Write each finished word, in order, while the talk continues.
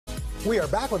We are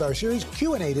back with our series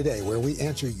Q&A today, where we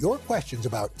answer your questions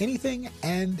about anything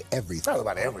and everything. Not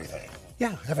about everything.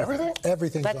 Yeah,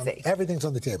 everything. Everything's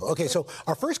on the table. Okay, so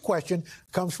our first question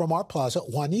comes from our plaza.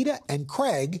 Juanita and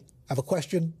Craig have a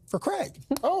question for Craig.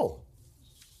 Oh.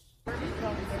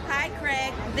 Hi,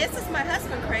 Craig. This is my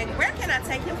husband, Craig. Where can I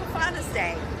take him for Father's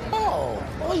Day? Oh,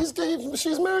 well,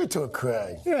 she's married to a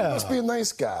Craig. Yeah. Must be a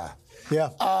nice guy. Yeah.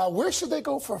 Where should they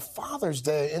go for Father's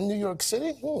Day? In New York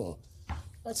City?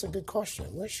 That's a good question.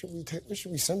 Where should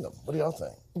we send them? What do y'all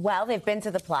think? Well, they've been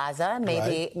to the plaza.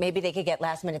 Maybe they could get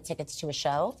last-minute tickets to a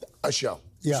show. A show.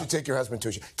 Yeah. You should take your husband to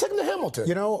a show. Take him to Hamilton.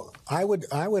 You know, I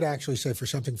would actually say for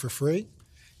something for free,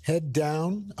 head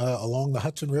down along the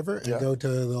Hudson River and go to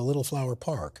the Little Flower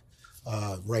Park.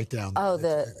 Right down there.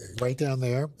 Oh, right down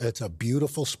there. It's a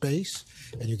beautiful space,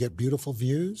 and you get beautiful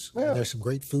views. Yeah. And there's some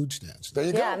great food stands. There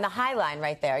you go. Yeah, and the High Line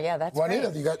right there. Yeah, that's Juanita,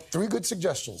 great. you got 3 good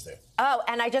suggestions there. Oh,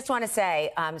 and I just want to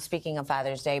say, speaking of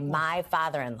Father's Day, my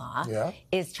father-in-law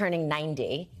is turning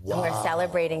 90, and we're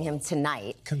celebrating him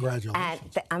tonight. Congratulations.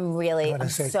 And I'm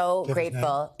so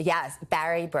grateful. Yes,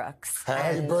 Barry Brooks.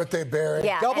 Happy birthday, Barry.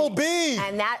 Yeah, Double B!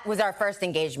 And that was our first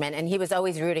engagement, and he was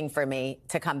always rooting for me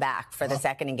to come back for the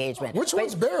second engagement. Which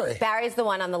one's Barry? Barry's the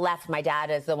one on the left. My dad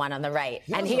is the one on the right.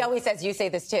 And he always says, you say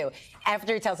this too.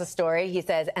 After he tells a story, he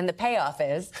says, and the payoff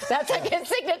is. That's like his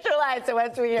signature line. So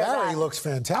once we hear Barry that. looks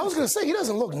fantastic. I was going to say, he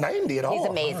doesn't look 90 at all. He's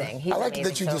amazing. He's I like amazing.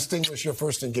 that you distinguish your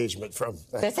first engagement from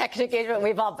the second engagement.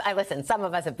 Listen, some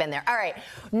of us have been there. All right.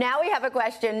 Now we have a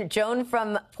question. Joan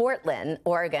from Portland,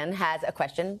 Oregon, has a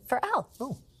question for Al.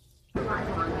 Oh.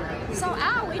 So,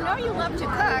 Al, we know you love to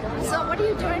cook. So what are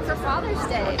you doing for Father's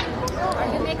Day?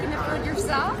 Are you making the food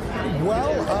yourself?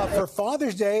 Well, for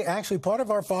Father's Day, actually, part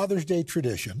of our Father's Day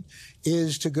tradition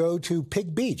is to go to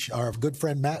Pig Beach, our good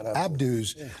friend Matt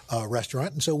Abdu's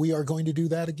restaurant. And so we are going to do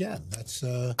that again. That's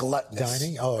gluttonous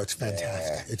dining. Oh, it's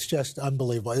fantastic. Yeah. It's just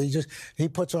unbelievable. He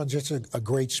puts on just a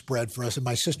great spread for us. And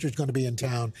my sister's going to be in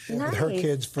town with her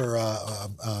kids for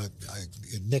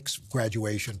Nick's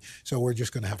graduation. So we're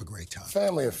just going to have a great time.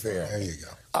 Family affair. There you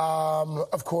go.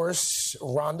 Of course,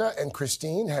 Rhonda and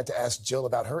Christine had to ask Jill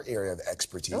about her area of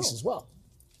expertise as well.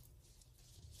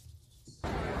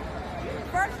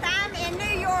 First time in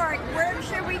New York. Where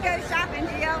should we go shopping,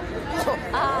 Jill?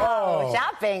 Oh,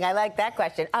 shopping. I like that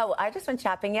question. Oh, I just went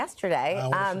shopping yesterday.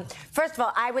 First of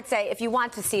all, I would say if you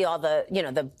want to see all the,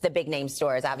 the big name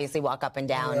stores, obviously walk up and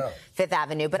down Fifth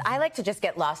Avenue. But I like to just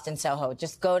get lost in Soho.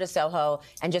 Just go to Soho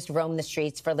and just roam the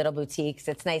streets for little boutiques.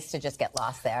 It's nice to just get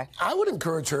lost there. I would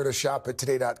encourage her to shop at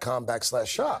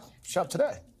today.com/shop. Shop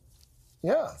today.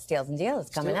 Yeah. Steals and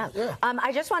deals coming up. Yeah.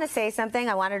 I just want to say something.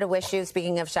 I wanted to wish you,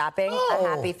 speaking of shopping, a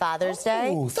happy Father's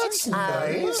Day. That's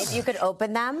nice. If you could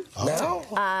open them.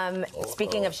 Now?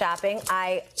 Speaking of shopping,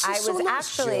 I was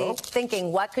actually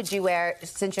thinking, what could you wear,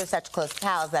 since you're such close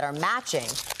pals that are matching?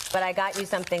 But I got you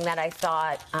something that I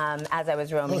thought as I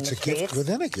was roaming the streets. It's a gift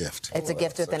within a gift. It's a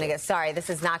gift within a gift. Sorry, this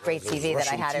is not great TV that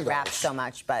I had it wrapped so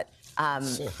much, but... How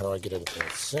do I get it?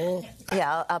 See?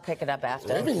 Yeah, I'll pick it up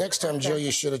after. Maybe next time, Jill,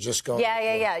 you should have just gone.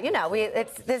 Yeah.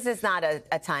 This is not a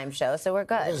time show, so we're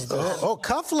good. Oh,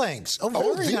 cufflinks. Oh,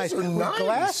 very nice. These are nice.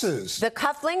 Glasses. The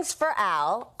cufflinks for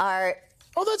Al are...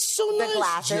 Oh, that's so nice, the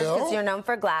glasses, because you're known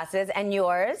for glasses. And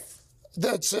yours?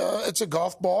 That's it's a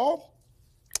golf ball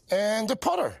and a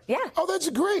putter. Yeah. Oh, that's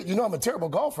great. You know I'm a terrible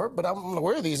golfer, but I'm going to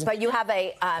wear these. But you have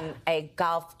a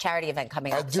golf charity event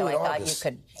coming up, so I thought you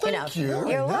could, Thank you.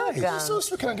 You're welcome. That's so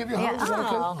sweet. Can I give you a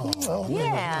hug?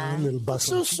 Yeah. Little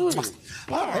bustle. So sweet.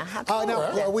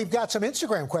 Now, we've got some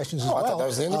Instagram questions as well. I thought that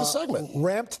was the end of the segment.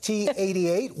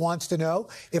 RampedT88 wants to know,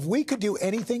 if we could do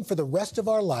anything for the rest of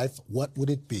our life, what would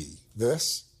it be?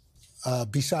 This?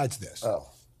 Besides this. Oh.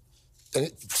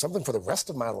 Something for the rest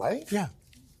of my life? Yeah.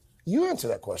 You answer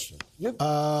that question.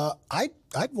 I'd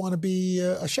want to be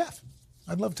a chef.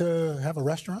 I'd love to have a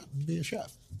restaurant and be a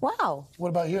chef. Wow. What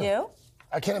about you? You?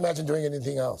 I can't imagine doing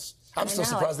anything else. I'm still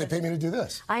surprised they paid me to do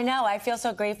this. I know. I feel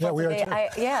so grateful. Yeah, we are too.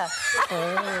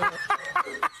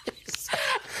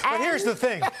 But here's the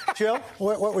thing, Jill.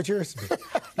 What would yours be?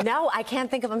 No, I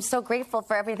can't think of. I'm so grateful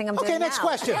for everything I'm doing now. Okay, next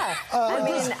question. Yeah.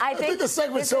 I think the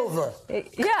segment's over.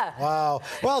 Yeah. Wow.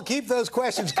 Well, keep those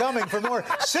questions coming for more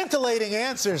scintillating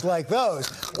answers like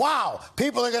those. Wow.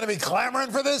 People are going to be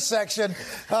clamoring for this section.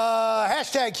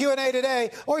 Hashtag Q&A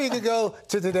today, or you can go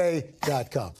to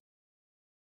today.com.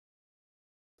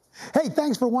 Hey,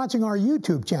 thanks for watching our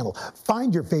YouTube channel.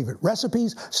 Find your favorite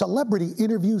recipes, celebrity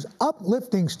interviews,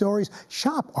 uplifting stories,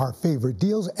 shop our favorite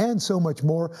deals, and so much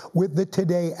more with the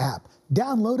Today app.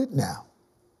 Download it now.